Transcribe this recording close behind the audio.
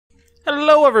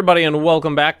Hello, everybody, and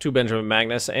welcome back to Benjamin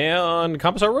Magnus and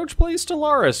Commissar Roach plays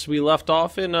Stellaris. We left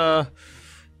off in a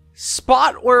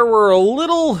spot where we're a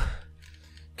little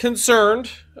concerned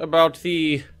about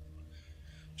the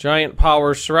giant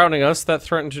powers surrounding us that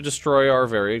threaten to destroy our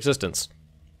very existence.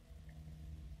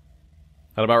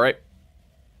 That about right?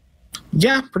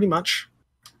 Yeah, pretty much.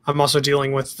 I'm also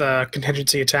dealing with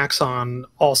contingency attacks on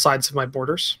all sides of my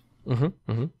borders.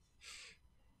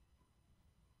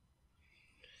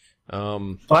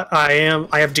 But I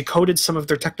have decoded some of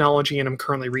their technology, and I'm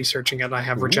currently researching it. I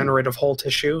have regenerative whole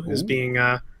tissue is being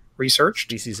researched.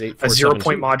 DC's 8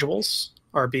 0-point modules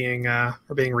are being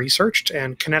researched,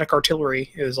 and kinetic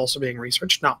artillery is also being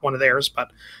researched. Not one of theirs,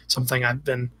 but something I've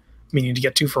been meaning to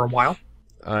get to for a while.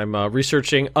 I'm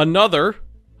researching another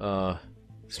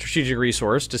strategic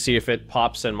resource to see if it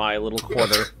pops in my little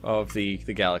quarter of the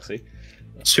galaxy.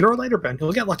 Sooner or later, Ben,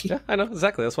 you'll get lucky. Yeah, I know,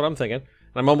 exactly. That's what I'm thinking.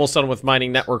 I'm almost done with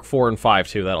mining network 4 and 5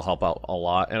 too. That'll help out a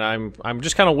lot. And I'm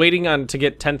just kind of waiting on to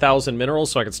get 10,000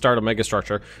 minerals so I can start a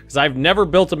megastructure, because I've never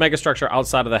built a megastructure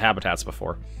outside of the habitats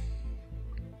before.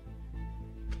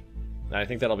 And I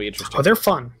think that'll be interesting. Oh, they're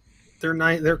fun. They're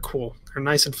nice. They're cool. They're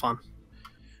nice and fun.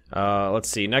 Let's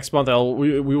see. Next month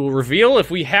we will reveal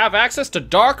if we have access to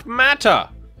dark matter.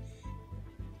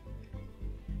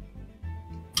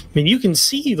 I mean, you can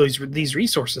see these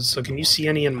resources. So, can you see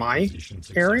any in my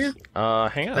area?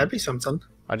 Hang on. That'd be something.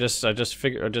 I just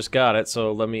got it.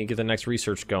 So let me get the next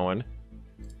research going.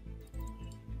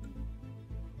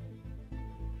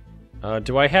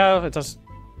 Do I have? It does.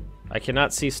 I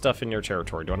cannot see stuff in your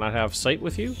territory. Do I not have sight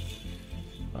with you?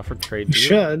 For trade. You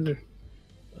should.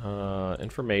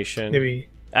 Information. Maybe.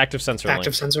 Active sensor link.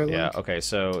 Active sensor link. Yeah. Okay.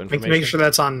 So information. Make sure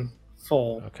that's on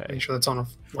full. Okay. Make sure that's on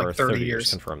For like 30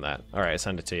 years. Confirm that. All right. I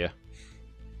send it to you.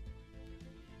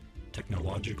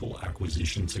 Technological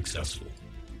acquisition successful.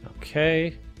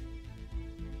 Okay.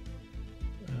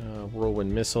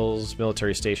 Whirlwind missiles,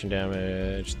 military station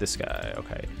damage. This guy.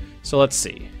 Okay. So let's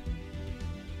see.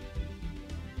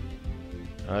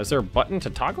 Is there a button to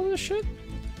toggle this shit?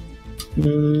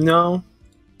 No.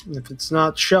 If it's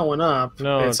not showing up,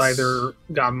 no, it's either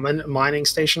got a mining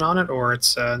station on it or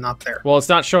it's not there. Well, it's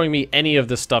not showing me any of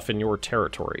the stuff in your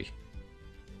territory.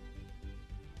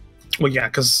 Well, yeah,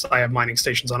 because I have mining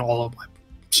stations on all of my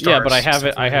stars. Yeah, but I have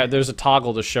it. There's a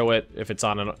toggle to show it if it's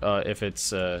on an if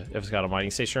it's got a mining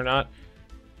station or not.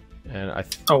 And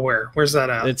oh, where? Where's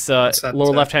that at? It's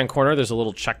lower left-hand corner. There's a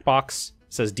little checkbox. It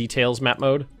says details map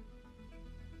mode.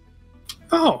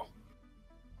 Oh.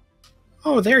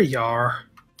 Oh, there you are.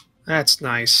 That's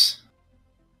nice.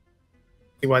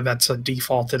 See why that's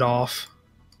defaulted off.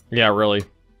 Yeah, really.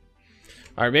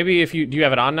 All right, maybe if do you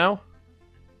have it on now?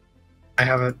 I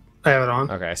have it on.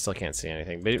 Okay, I still can't see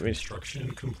anything.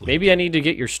 Construction complete. Maybe I need to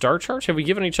get your star charts. Have we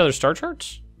given each other star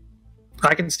charts?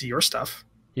 I can see your stuff.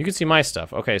 You can see my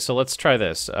stuff. Okay, so let's try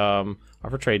this.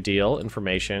 Offer trade deal,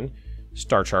 information,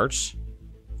 star charts,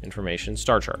 information,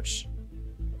 star charts.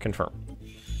 Confirm.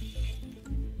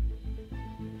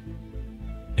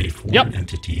 A foreign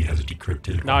entity has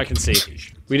decrypted. Now I can see.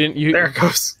 We didn't. There it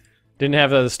goes. Didn't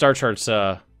have the star charts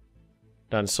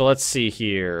done. So let's see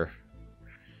here.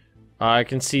 I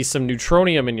can see some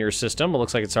neutronium in your system. It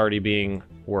looks like it's already being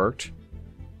worked.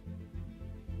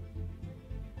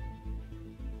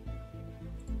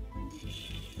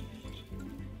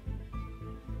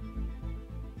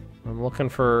 I'm looking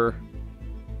for...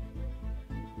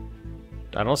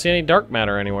 I don't see any dark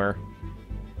matter anywhere.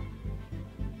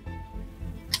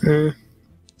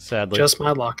 Sadly. Just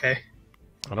my luck, eh?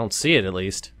 I don't see it, at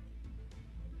least.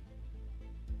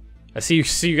 I see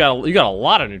you got a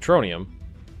lot of neutronium.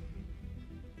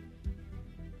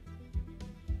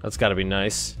 That's got to be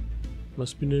nice.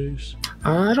 Must be nice.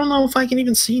 I don't know if I can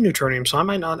even see neutronium, so I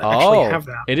might not actually have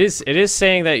that. It is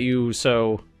saying that you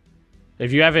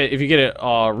if you have it, if you get it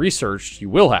researched,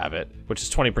 you will have it, which is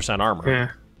 20% armor.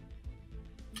 Yeah.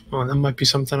 Well, that might be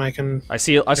something I can. I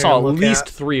saw at least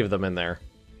 3 of them in there.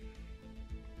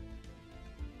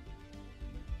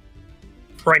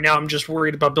 Right now, I'm just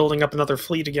worried about building up another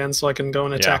fleet again, so I can go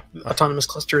and attack Autonomous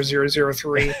Cluster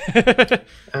 003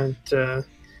 and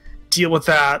deal with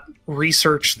that.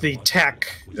 Research the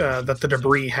tech that the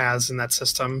debris has in that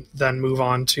system, then move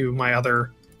on to my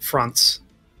other fronts.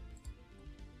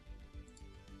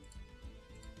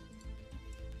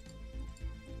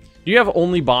 Do you have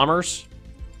only bombers?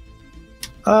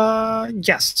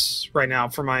 Yes. Right now,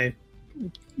 for my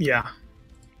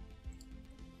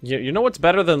You know what's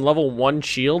better than level 1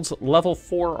 shields? Level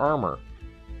 4 armor.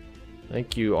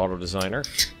 Thank you, auto designer.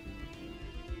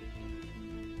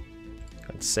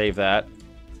 Let's save that.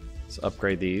 Let's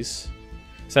upgrade these.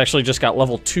 It's actually just got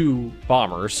level 2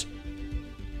 bombers.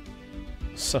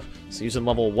 So it's using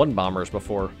level 1 bombers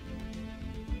before.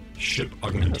 Ship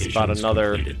augmentation. That's about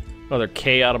completed. another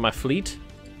K out of my fleet.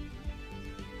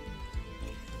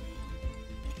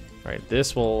 Alright,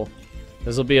 this will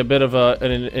be a bit of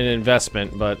an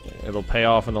investment, but it'll pay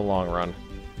off in the long run.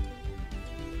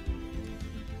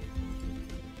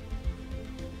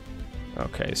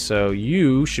 Okay, so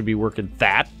you should be working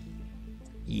that.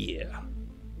 Yeah.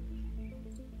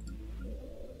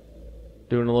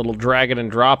 Doing a little drag it and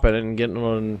drop it and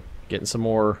getting some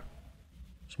more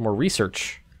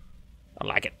research. I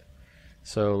like it.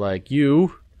 So like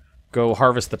you go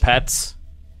harvest the pets.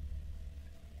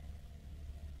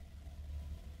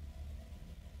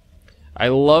 I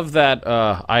love that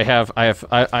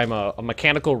I'm a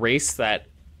mechanical race that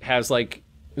has like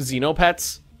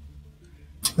Xenopets.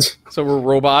 So we're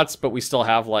robots, but we still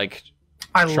have like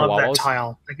I love chihuahuas. that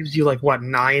tile. That gives you like what,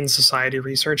 9 society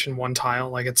research in one tile.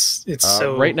 Like it's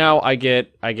so. Right now I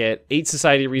get 8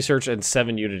 society research and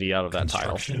 7 unity out of that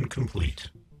tile. Construction complete.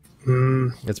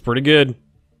 It's pretty good.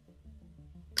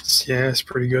 Yeah, it's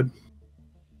pretty good.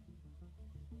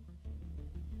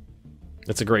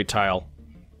 It's a great tile.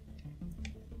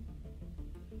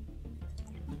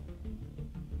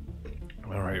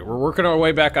 All right, we're working our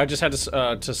way back. I just had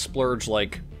to splurge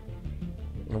like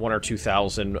 1,000 or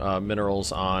 2,000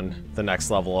 minerals on the next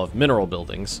level of mineral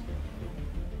buildings.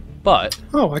 But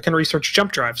I can research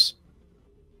jump drives.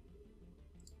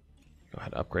 Go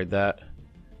ahead, upgrade that.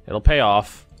 It'll pay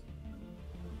off.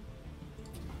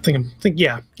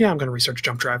 Yeah, I'm going to research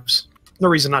jump drives. No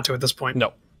reason not to at this point.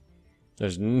 No,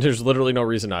 there's literally no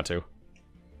reason not to.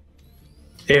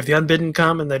 If the unbidden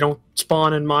come and they don't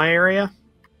spawn in my area,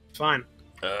 fine.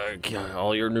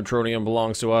 All your neutronium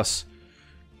belongs to us.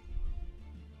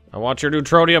 I want your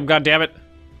neutronium, goddammit.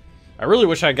 I really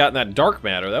wish I'd gotten that dark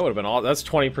matter. That would have been all. That's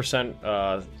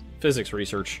 20% physics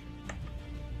research.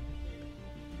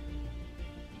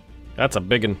 That's a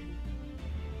big one.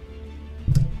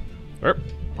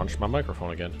 Punched my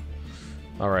microphone again.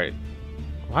 Alright.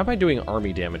 Why am I doing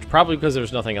army damage? Probably because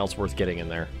there's nothing else worth getting in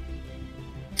there.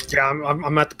 Yeah,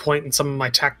 I'm at the point in some of my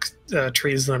tech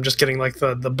trees that I'm just getting like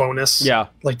the bonus. Yeah.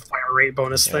 Like fire rate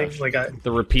bonus thing. Like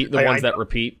the ones that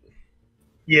repeat.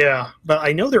 Yeah, but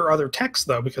I know there are other techs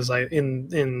though, because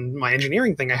in my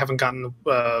engineering thing I haven't gotten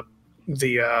I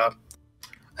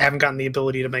haven't gotten the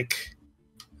ability to make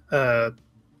no,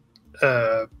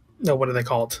 what are they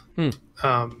called?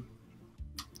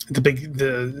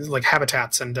 The like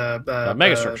habitats and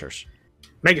megastructures.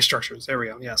 Megastructures, there we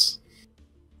go, yes.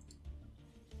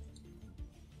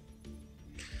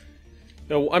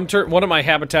 No, one of my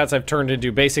habitats I've turned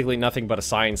into basically nothing but a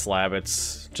science lab.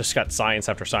 It's just got science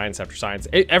after science after science.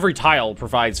 Every tile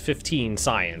provides 15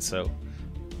 science, so...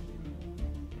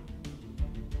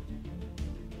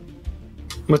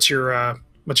 What's your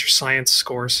science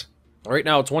scores? Right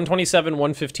now it's 127,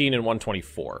 115, and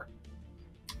 124.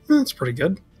 That's pretty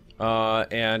good.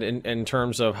 And in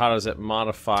terms of how does it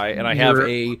modify, and I have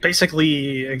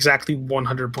basically exactly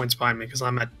 100 points behind me because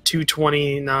I'm at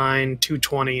 229,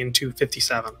 220, and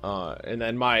 257. And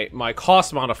then my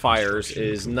cost modifiers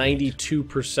is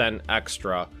 92%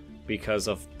 extra because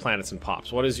of planets and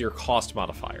pops. What is your cost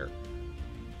modifier?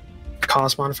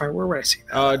 Cost modifier? Where would I see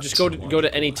that? Just go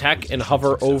to any tech and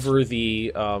hover over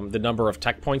the number of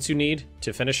tech points you need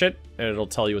to finish it, and it'll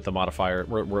tell you what the modifier,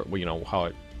 you know, how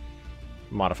it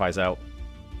modifies out.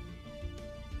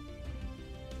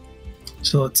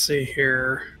 So let's see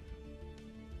here.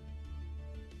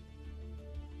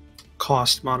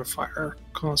 Cost modifier.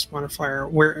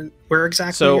 Where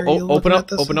exactly? So are you open up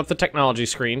the technology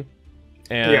screen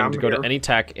and go to any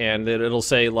tech, and it'll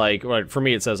say like, for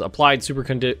me it says applied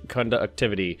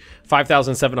superconductivity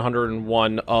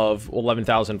 5,701 of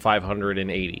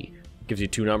 11,580. Gives you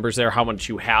 2 numbers there, how much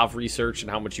you have researched and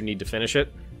how much you need to finish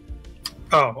it.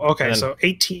 Oh, okay. So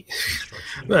 18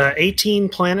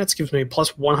 planets gives me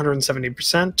plus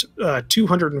 170%.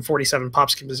 247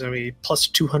 pops gives me plus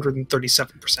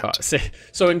 237%.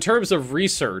 So in terms of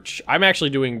research, I'm actually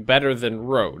doing better than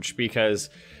Roach because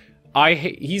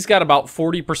he's got about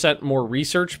 40% more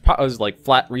research, like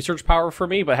flat research power for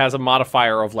me, but has a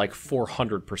modifier of like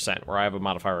 400%, where I have a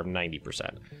modifier of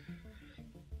 90%.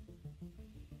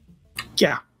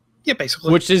 Yeah,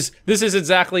 basically. This is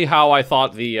exactly how I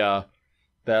thought the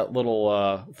that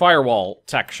little firewall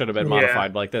tech should have been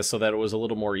modified like this, so that it was a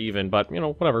little more even. But you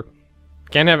know, whatever.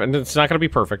 Can't have it. It's not going to be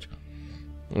perfect.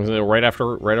 Right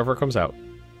after it comes out.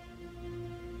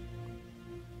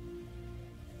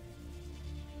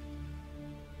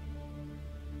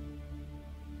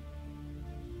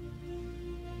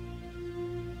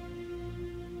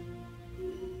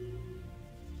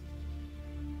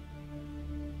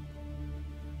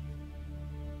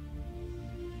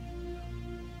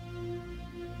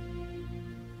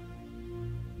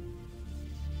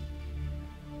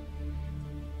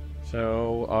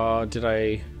 So, did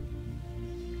I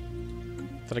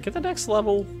get the next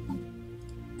level?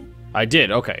 I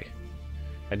did, okay.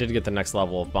 I did get the next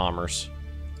level of bombers.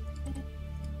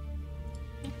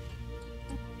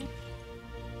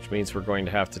 Which means we're going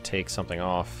to have to take something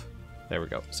off. There we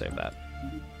go, save that.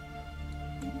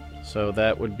 So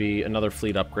that would be another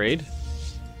fleet upgrade.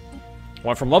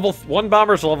 Went from level 1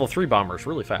 bombers to level 3 bombers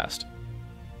really fast.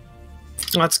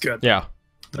 That's good. Yeah.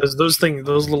 Those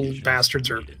little bastards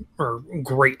are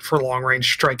great for long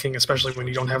range striking, especially when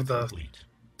you don't have the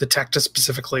tech to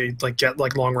specifically get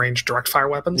long range direct fire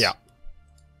weapons. Yeah.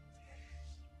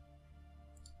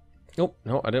 Nope,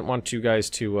 no, I didn't want you guys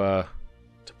to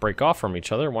break off from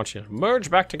each other. I want you to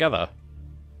merge back together.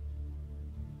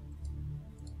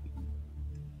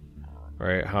 All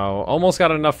right, how almost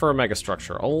got enough for a mega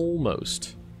structure.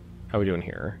 Almost. How we doing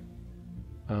here?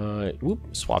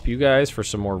 Swap you guys for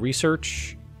some more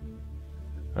research.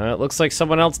 It looks like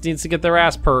someone else needs to get their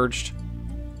ass purged.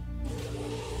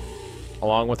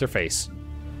 Along with their face.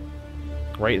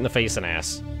 Right in the face and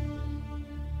ass.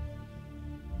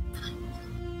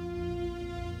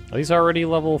 Are these already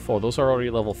level 4? Those are already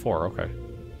level 4, okay.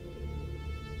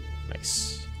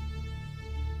 Nice.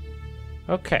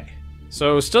 Okay.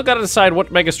 So, still gotta decide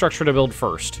what megastructure to build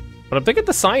first. But I'm thinking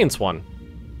the science one.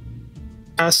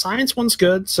 Science one's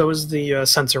good, so is the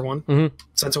sensor one. Mm-hmm.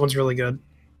 Sensor one's really good.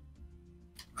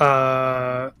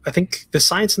 I think the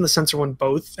science and the sensor one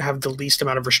both have the least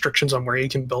amount of restrictions on where you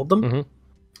can build them. Mm-hmm.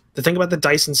 The thing about the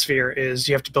Dyson sphere is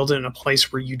you have to build it in a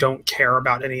place where you don't care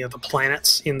about any of the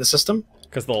planets in the system.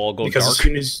 Because they'll all go dark. Because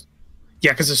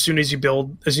as soon as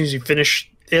you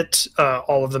finish it,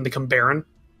 all of them become barren.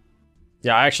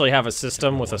 Yeah, I actually have a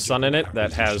system with a sun in it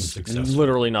that has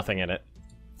literally nothing in it.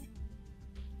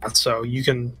 So you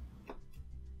can...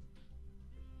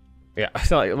 Yeah, I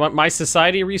feel like my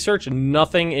society research,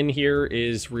 nothing in here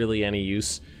is really any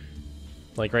use.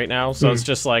 Like right now, so it's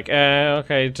just like,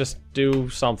 okay, just do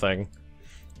something.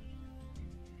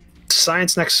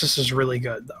 Science Nexus is really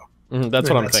good, though. That's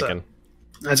what I'm thinking.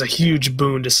 That's a huge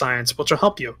boon to science, which will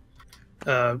help you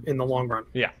in the long run.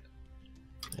 Yeah.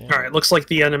 All right. It looks like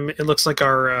the enemy. It looks like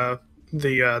our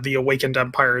the Awakened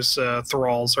Empire's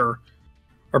thralls are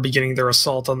beginning their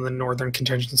assault on the northern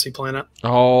contingency planet.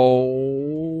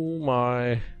 Oh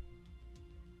my!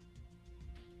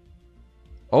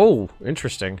 Oh,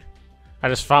 interesting. I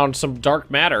just found some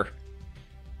dark matter.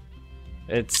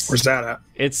 Where's that at?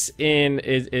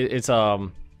 It's a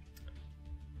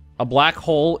black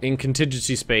hole in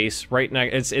contingency space right now.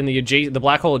 It's in the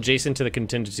black hole adjacent to the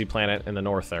contingency planet in the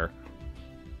north there.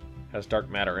 Has dark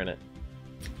matter in it.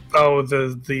 Oh,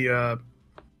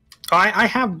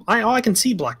 I can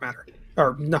see black matter,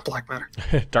 or not black matter.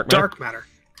 Dark matter. Dark matter.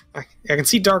 I can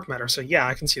see dark matter, so yeah,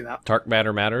 I can see that. Dark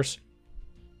matter matters.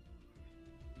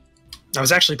 I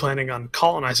was actually planning on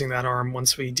colonizing that arm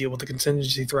once we deal with the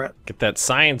contingency threat. Get that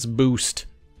science boost.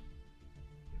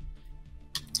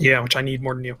 Yeah, which I need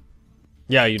more than you.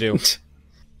 Yeah, you do.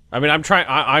 I mean, I'm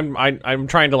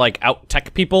trying to like out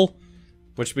tech people,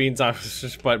 which means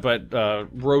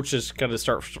Roach is gonna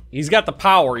start. He's got the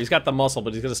power, he's got the muscle,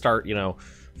 but he's gonna start,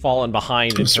 falling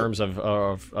behind in terms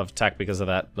of tech because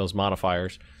of those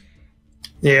modifiers.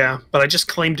 Yeah, but I just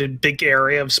claimed a big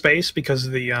area of space because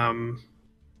the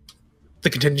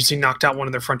contingency knocked out one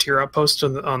of their frontier outposts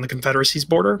on the Confederacy's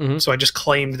border. Mm-hmm. So I just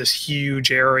claimed this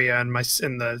huge area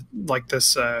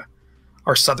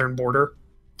our southern border.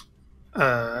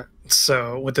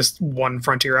 So with this one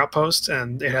frontier outpost,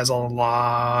 and it has a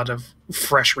lot of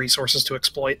fresh resources to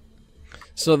exploit.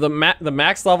 So the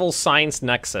max level Science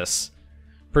Nexus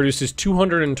produces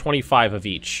 225 of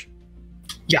each.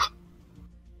 Yeah.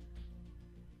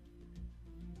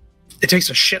 It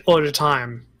takes a shitload of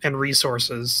time and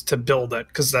resources to build it,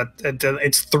 because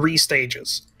it's 3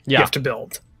 stages you have to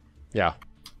build. Yeah.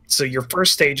 So your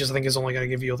first stage, I think, is only going to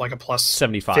give you like a plus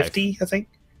 75. 50, I think.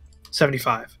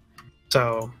 75.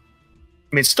 So,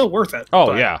 I mean, it's still worth it.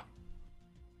 Oh, yeah.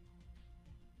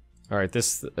 All right,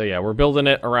 we're building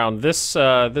it around this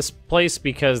place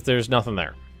because there's nothing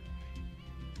there.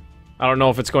 I don't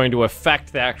know if it's going to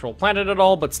affect the actual planet at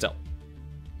all, but still.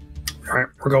 All right,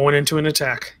 we're going into an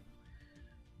attack.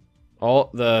 Oh,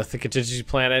 the contingency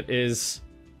planet is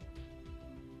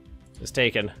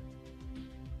taken.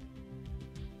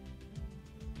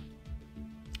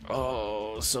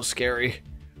 Oh, so scary.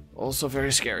 Also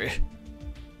very scary.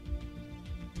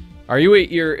 Are you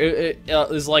at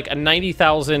is like a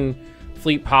 90,000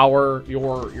 fleet power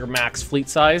your max fleet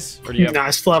size, or do you have? No,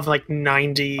 I still have like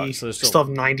 90. So still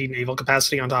have 90 naval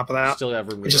capacity on top of that. Still have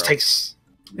room to it just grow. takes.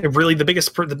 It really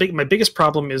my biggest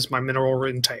problem is my mineral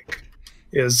intake.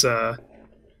 Is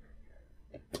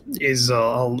is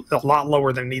a lot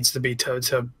lower than it needs to be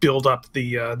to build up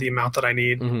the amount that I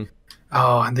need. Mm-hmm.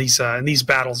 Oh, and these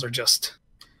battles are just,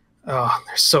 oh,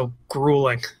 they're so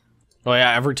grueling. Oh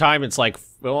yeah, every time it's like,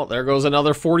 well, there goes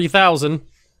another 40,000.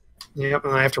 Yep,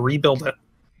 and I have to rebuild it.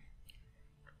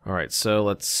 All right, so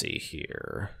let's see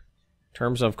here. In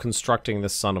terms of constructing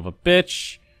this son of a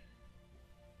bitch,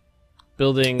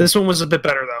 building. This one was a bit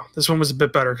better though. This one was a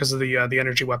bit better because of the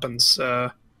energy weapons.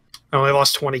 I only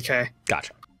lost 20k.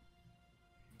 Gotcha.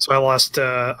 So I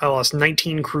lost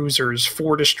 19 cruisers,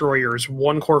 4 destroyers,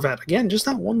 1 corvette. Again, just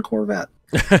that 1 corvette,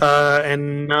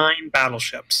 and 9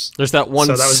 battleships. There's that one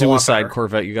So that was suicide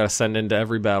corvette you got to send into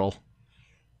every battle.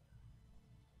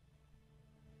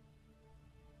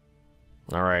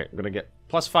 All right, I'm gonna get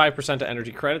plus 5% to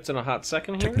energy credits in a hot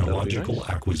second here. Technological Nice.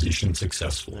 acquisition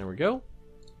successful. There we go.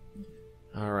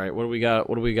 All right, what do we got?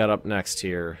 What do we got up next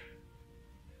here?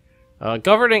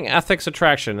 Governing ethics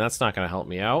attraction. That's not going to help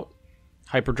me out.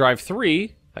 Hyperdrive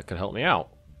 3. That could help me out.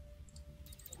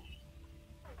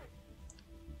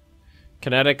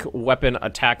 Kinetic weapon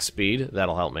attack speed.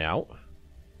 That'll help me out.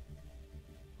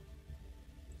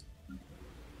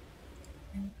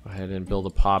 Go ahead and build a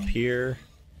pop here.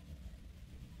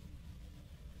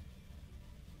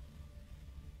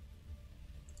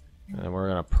 And we're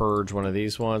going to purge one of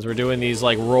these ones. We're doing these,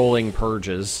 like, rolling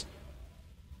purges.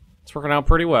 It's working out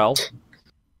pretty well.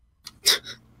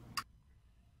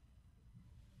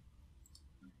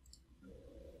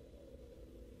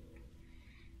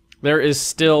 There is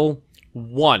still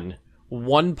one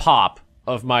pop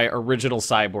of my original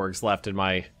cyborgs left in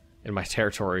my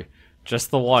territory.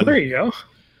 Just the one. There you go.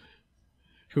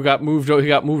 Who got moved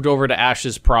over to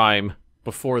Ash's Prime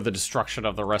before the destruction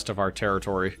of the rest of our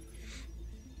territory.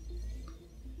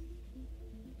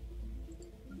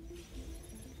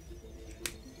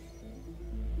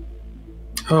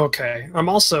 Okay. I'm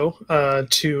also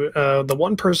to the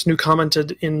one person who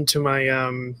commented into my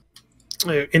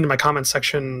comment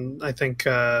section, I think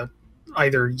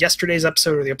either yesterday's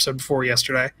episode or the episode before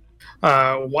yesterday.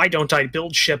 Why don't I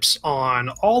build ships on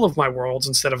all of my worlds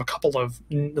instead of a couple of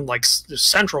like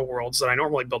central worlds that I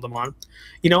normally build them on?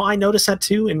 You know, I noticed that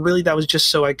too, and really that was just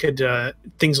so I could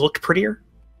things looked prettier.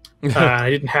 I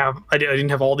didn't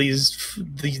have all these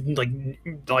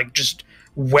like just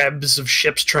webs of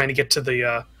ships trying to get to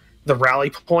the rally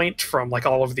point from like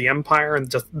all over the empire,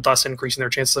 and thus increasing their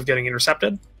chances of getting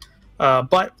intercepted.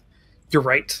 But you're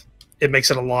right; it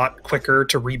makes it a lot quicker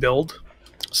to rebuild.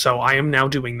 So I am now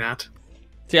doing that.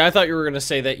 See, I thought you were going to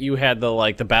say that you had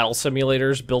the battle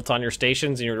simulators built on your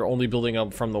stations, and you're only building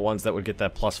them from the ones that would get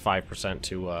that plus 5%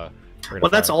 to. Well,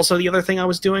 that's also the other thing I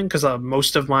was doing, because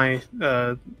most of my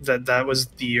that was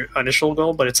the initial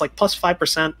goal, but it's like plus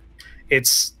 5%.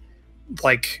 It's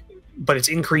like, but it's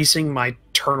increasing my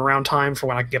turnaround time for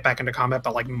when I can get back into combat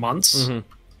by like months. Mm-hmm.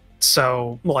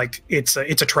 So like it's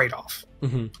a trade-off.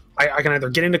 Mm-hmm. I can either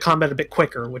get into combat a bit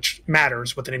quicker, which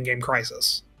matters with an in-game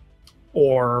crisis,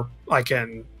 or I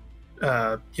can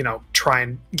try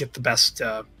and get the best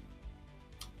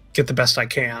I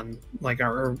can, like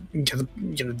or get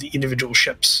the individual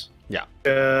ships. Yeah.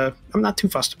 I'm not too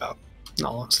fussed about, in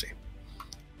all honesty.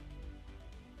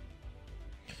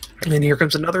 And then here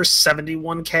comes another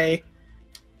 71k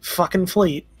fucking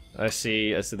fleet. I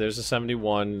see. There's a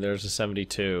 71. There's a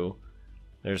 72.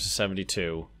 There's a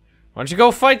 72. Why don't you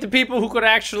go fight the people who could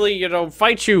actually,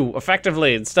 fight you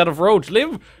effectively instead of Roach?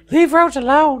 Leave Roach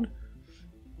alone.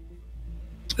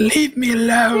 Leave me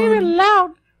alone. Leave me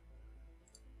alone.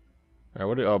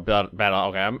 All right, battle.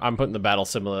 Okay, I'm putting the battle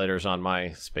simulators on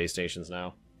my space stations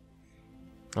now.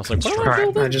 I was like, what am I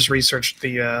building? Alright, I just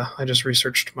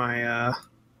researched my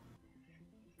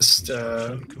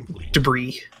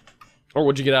debris. Or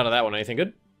what'd you get out of that one? Anything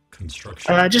good?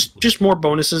 Construction. Just more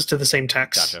bonuses to the same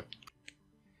techs. Gotcha.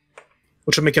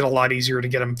 Which will make it a lot easier to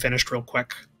get them finished real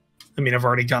quick. I mean, I've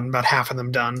already gotten about half of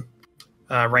them done.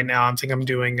 Right now, I'm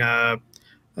doing.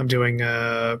 Well,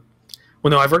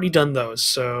 no, I've already done those.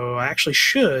 So I actually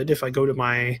should, if I go to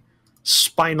my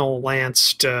spinal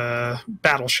lanced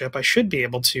battleship, I should be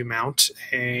able to mount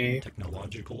a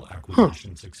Technological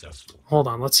acquisition successful. Hold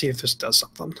on, let's see if this does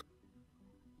something.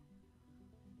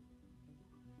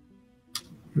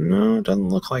 No, it doesn't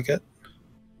look like it.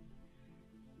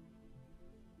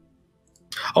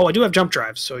 Oh, I do have jump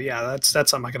drives, so yeah, that's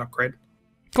something I can upgrade.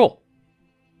 Cool.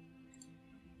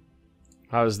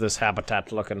 How's this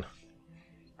habitat looking?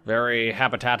 Very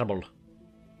habitatable.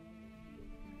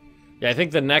 Yeah, I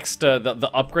think the next the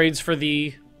upgrades for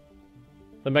the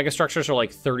megastructures are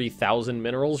like 30,000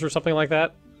 minerals or something like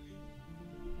that.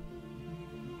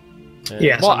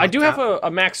 Yeah. Well, I like do have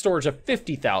a max storage of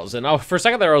 50,000. Oh, for a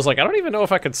second there, I was like, I don't even know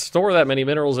if I could store that many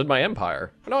minerals in my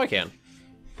empire. But no, I can.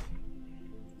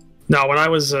 No, when I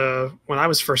was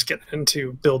first getting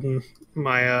into building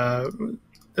my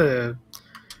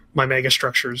my mega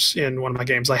structures in one of my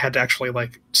games, I had to actually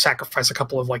like sacrifice a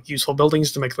couple of like useful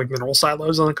buildings to make like mineral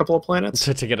silos on a couple of planets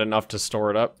To get enough to store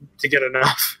it up. to get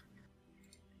enough.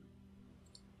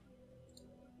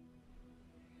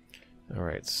 All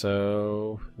right,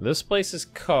 so this place is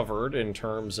covered in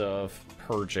terms of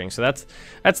purging. So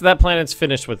that planet's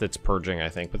finished with its purging, I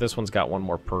think. But this one's got one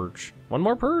more purge. One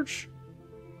more purge?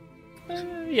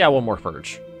 Yeah, one more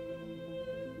purge.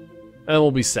 And then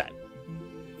we'll be set.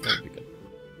 That'll be good.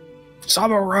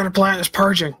 Sabo, we're on a planet that's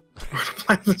purging.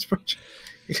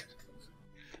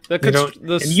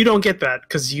 And you don't get that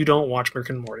because you don't watch Rick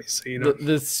and Morty. So you know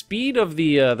the speed of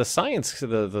the science,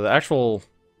 the actual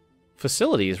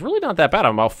facility is really not that bad.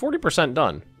 I'm about 40%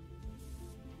 done.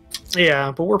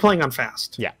 Yeah, but we're playing on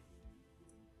fast. Yeah.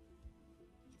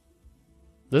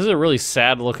 This is a really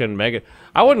sad-looking mega...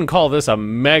 I wouldn't call this a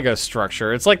mega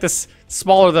structure. It's like this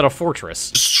smaller than a fortress.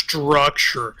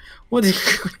 Structure. What do you...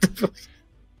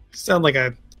 sound like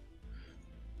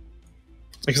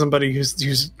somebody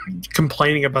who's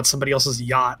complaining about somebody else's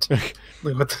yacht. Like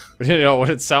what You know what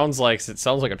it sounds like? It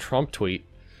sounds like a Trump tweet.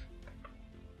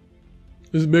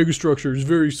 This mega structure is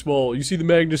very small. You see the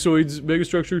Magnusoid's mega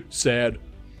structure? Sad.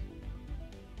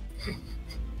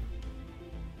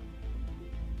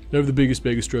 They have the biggest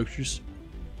mega structures.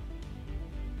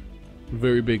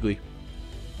 Very bigly.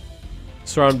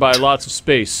 Surrounded by lots of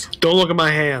space. Don't look at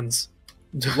my hands.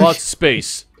 Lots of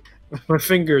space. My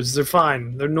fingers, they're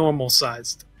fine. They're normal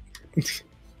sized.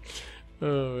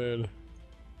 Oh man.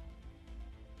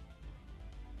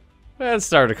 It's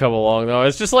starting to come along though.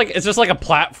 It's just like a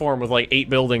platform with like 8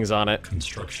 buildings on it.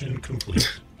 Construction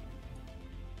complete.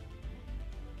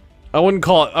 I wouldn't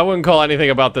call anything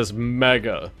about this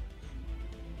mega.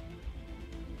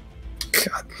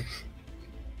 God.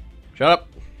 Shut up.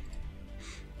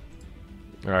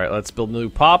 Alright, let's build a new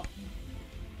pop.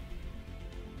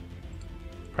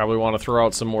 Probably want to throw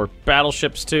out some more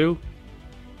battleships too.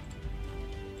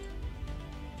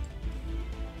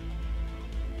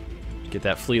 Get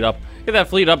that fleet up. Get that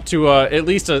fleet up to at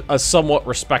least a somewhat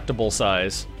respectable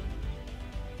size.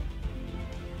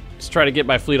 Let's try to get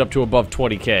my fleet up to above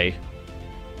 20k.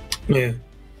 Yeah.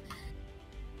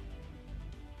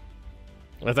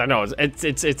 I know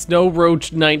it's no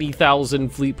Roach 90,000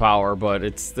 fleet power, but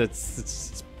it's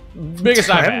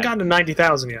biggest I I've haven't had. gotten to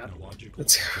 90,000 yet. Biological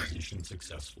That's- acquisition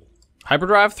successful.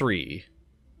 Hyperdrive 3.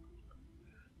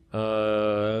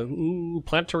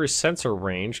 Planetary sensor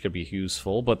range could be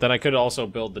useful, but then I could also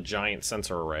build the giant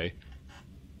sensor array.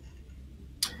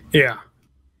 Yeah.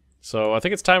 So I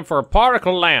think it's time for a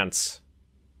particle lance.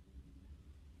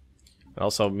 It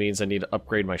also means I need to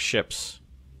upgrade my ships.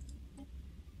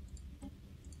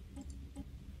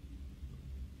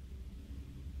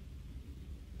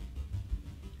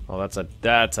 Oh, that's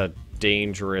a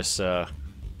dangerous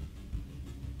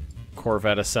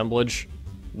Corvette assemblage.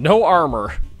 No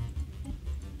armor.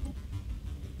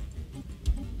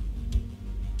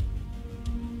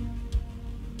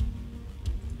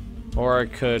 Or I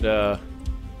could, I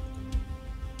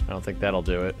don't think that'll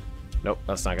do it. Nope,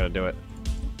 that's not gonna do it.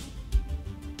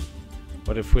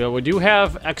 But if we do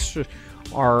have extra,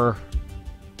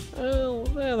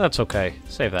 that's okay.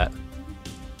 Save that.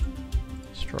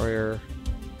 Destroyer.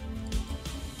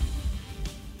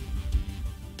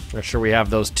 Make sure we have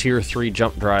those tier 3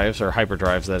 jump drives, or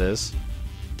hyperdrives that is.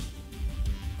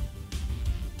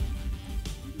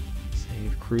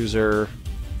 Save cruiser.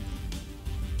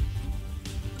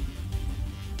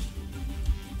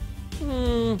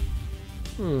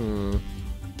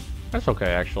 That's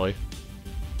okay, actually.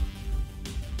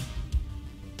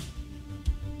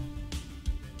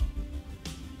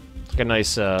 It's like a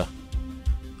nice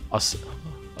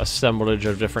assemblage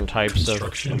of different types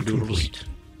Construction of doodles. complete.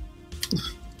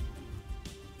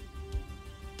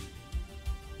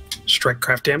 Strike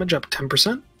craft damage up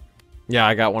 10%. Yeah,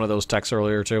 I got one of those techs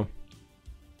earlier too.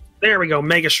 There we go.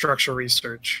 Mega structure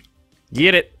research.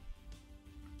 Get it.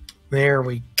 There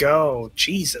we go.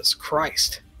 Jesus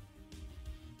Christ.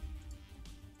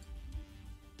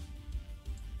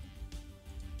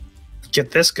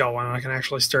 Get this going. I can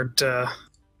actually start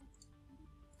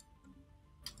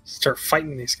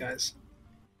fighting these guys.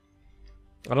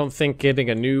 I don't think getting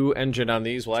a new engine on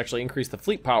these will actually increase the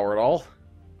fleet power at all.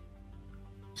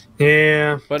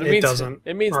 Yeah, But it doesn't.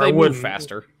 It means Or they it move wouldn't.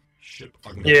 faster. Ship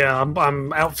augmented. Yeah,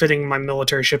 I'm outfitting my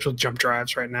military ships with jump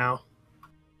drives right now.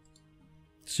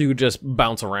 So you could just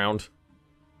bounce around.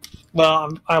 Well,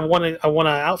 I want to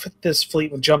outfit this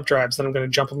fleet with jump drives. Then I'm going to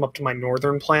jump them up to my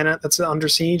northern planet that's under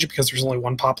siege because there's only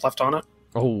one pop left on it.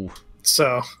 Oh,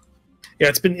 so yeah,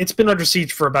 it's been under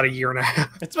siege for about a year and a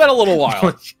half. it's been a little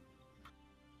while.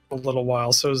 A little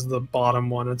while. So is the bottom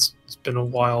one. It's been a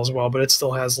while as well, but it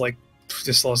still has like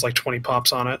 20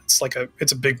 pops on it.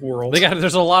 It's a big world.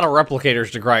 There's a lot of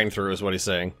replicators to grind through, is what he's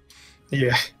saying.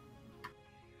 Yeah,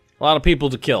 a lot of people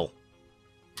to kill.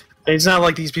 It's not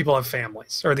like these people have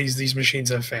families, or these machines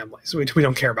have families. We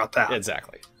don't care about that.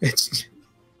 Exactly. It's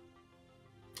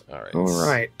all right. All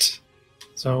right.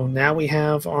 So now we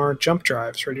have our jump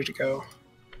drives ready to go.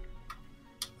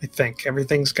 I think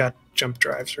everything's got jump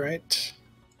drives, right?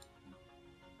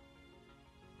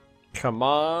 Come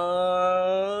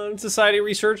on, Society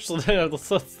Research.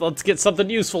 Let's get something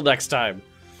useful next time.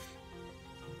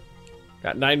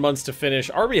 Got 9 months to finish.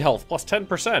 Army health plus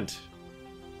 10%.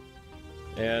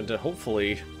 And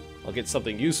hopefully I'll get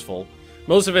something useful.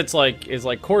 Most of it's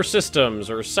like core systems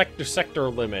or sector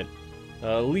limit,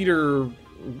 leader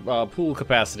pool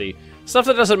capacity, stuff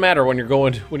that doesn't matter when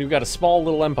you've got a small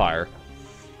little empire.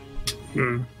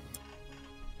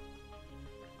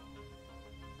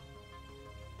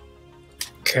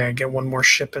 Okay, get one more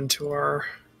ship into our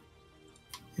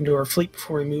fleet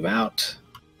before we move out.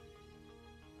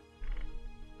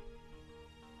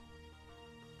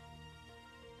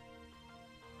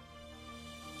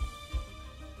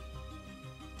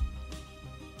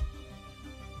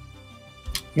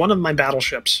 One of my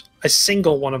battleships, a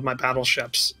single one of my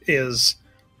battleships, is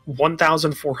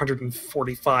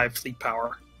 1,445 fleet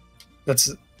power.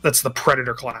 That's the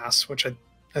Predator class, which I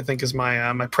think is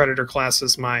my Predator class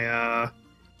is my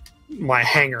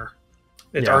hangar.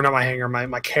 Yeah. Or not my hangar,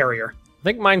 my carrier. I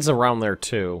think mine's around there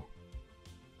too.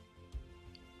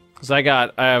 Because I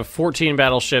have 14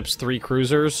 battleships, 3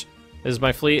 cruisers is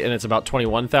my fleet, and it's about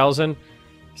 21,000.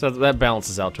 So that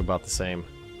balances out to about the same.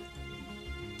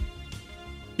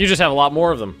 You just have a lot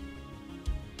more of them.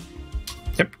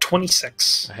 Yep,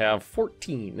 26. I have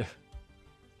 14.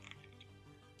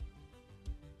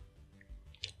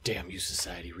 Damn you,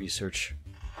 Society Research.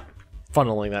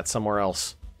 Funneling that somewhere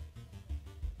else.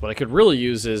 What I could really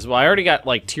use is, well, I already got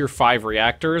like tier 5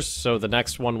 reactors, so the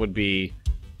next one would be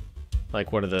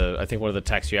like I think one of the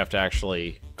techs you have to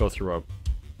actually go through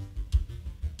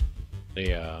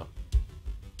a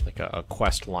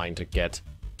quest line to get.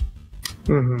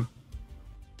 Mm-hmm.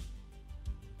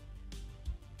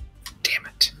 Damn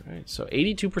it. Alright, so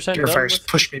 82% Purifiers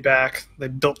pushed me back. They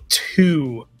built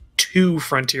two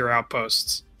frontier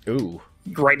outposts. Ooh.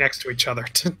 Right next to each other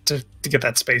to get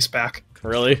that space back.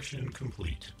 Really?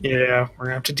 Complete. Yeah, we're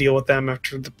gonna have to deal with them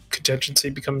after the contingency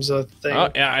becomes a thing. Oh,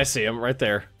 yeah, I see them right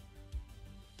there.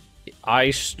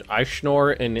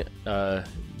 Eishnor and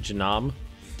Janam.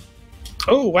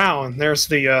 Oh wow, and there's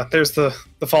the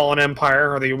fallen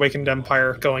empire or the awakened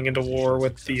empire going into war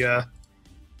with the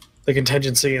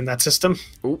contingency in that system.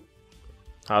 Ooh.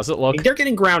 How's it look? I mean, they're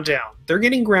getting ground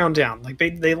down. Like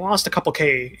they lost a couple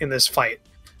K in this fight.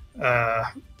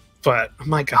 But oh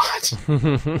my god.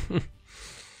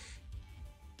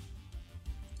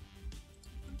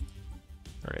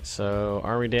 Alright, so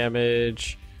army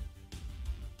damage.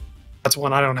 That's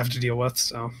one I don't have to deal with,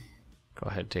 so. Go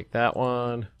ahead and take that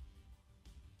one.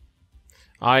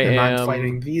 I'm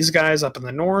fighting these guys up in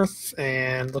the north,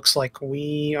 and looks like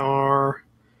we're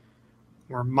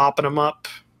mopping them up.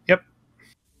 Yep.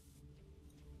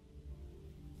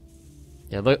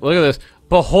 Yeah, look at this.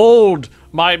 Behold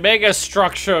my mega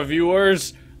structure,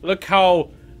 viewers. Look how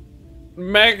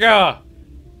mega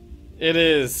it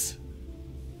is.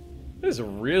 It is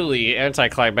really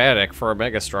anticlimactic for a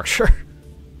mega structure.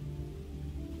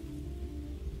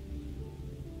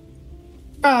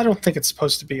 I don't think it's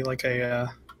supposed to be like a.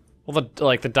 Well,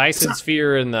 the Dyson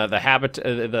sphere and the habit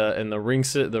the ring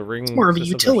It's more of a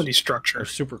utility structure. are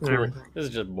super cool. This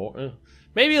is just more,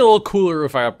 maybe a little cooler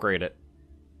if I upgrade it.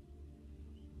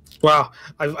 Wow,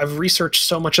 I've researched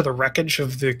so much of the wreckage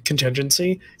of the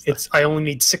contingency. I only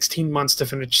need 16 months to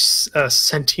finish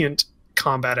sentient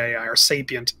combat AI or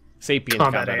sapient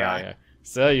combat AI.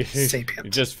 So you're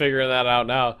Sapient. just figuring that out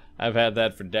now. I've had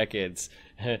that for decades.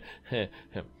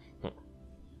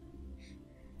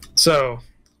 So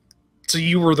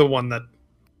you were the one that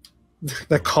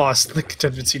caused the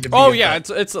contingency to be. Oh yeah,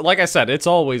 it's like I said, it's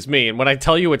always me. And when I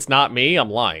tell you it's not me, I'm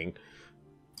lying.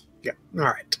 Yeah. All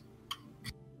right.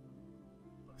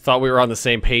 Thought we were on the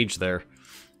same page there.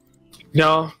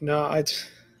 No, I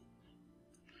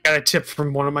got a tip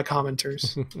from one of my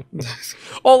commenters.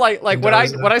 Oh, like when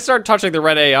I start touching the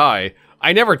red AI,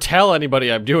 I never tell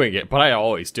anybody I'm doing it, but I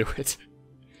always do it.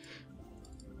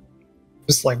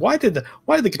 It's like, why did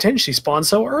the contingency spawn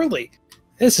so early?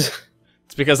 This is...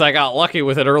 It's because I got lucky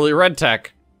with an early red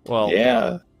tech. Well,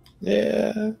 yeah.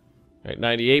 Right,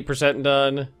 98%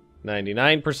 done,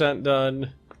 99%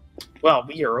 done. Well,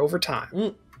 we are over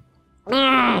time.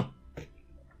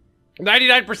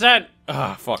 99%!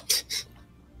 Ah, fuck.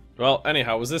 Well,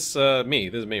 anyhow, was this me?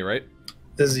 This is me, right?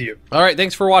 This is you. Alright,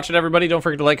 thanks for watching, everybody. Don't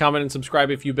forget to like, comment, and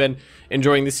subscribe if you've been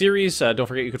enjoying the series. Don't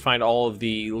forget you can find all of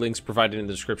the links provided in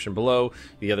the description below.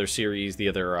 The other series, the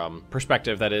other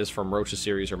perspective, that is, from Roach's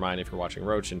series or mine if you're watching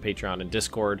Roach, and Patreon and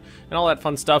Discord, and all that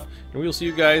fun stuff. And we will see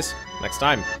you guys next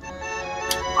time.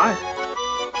 Bye.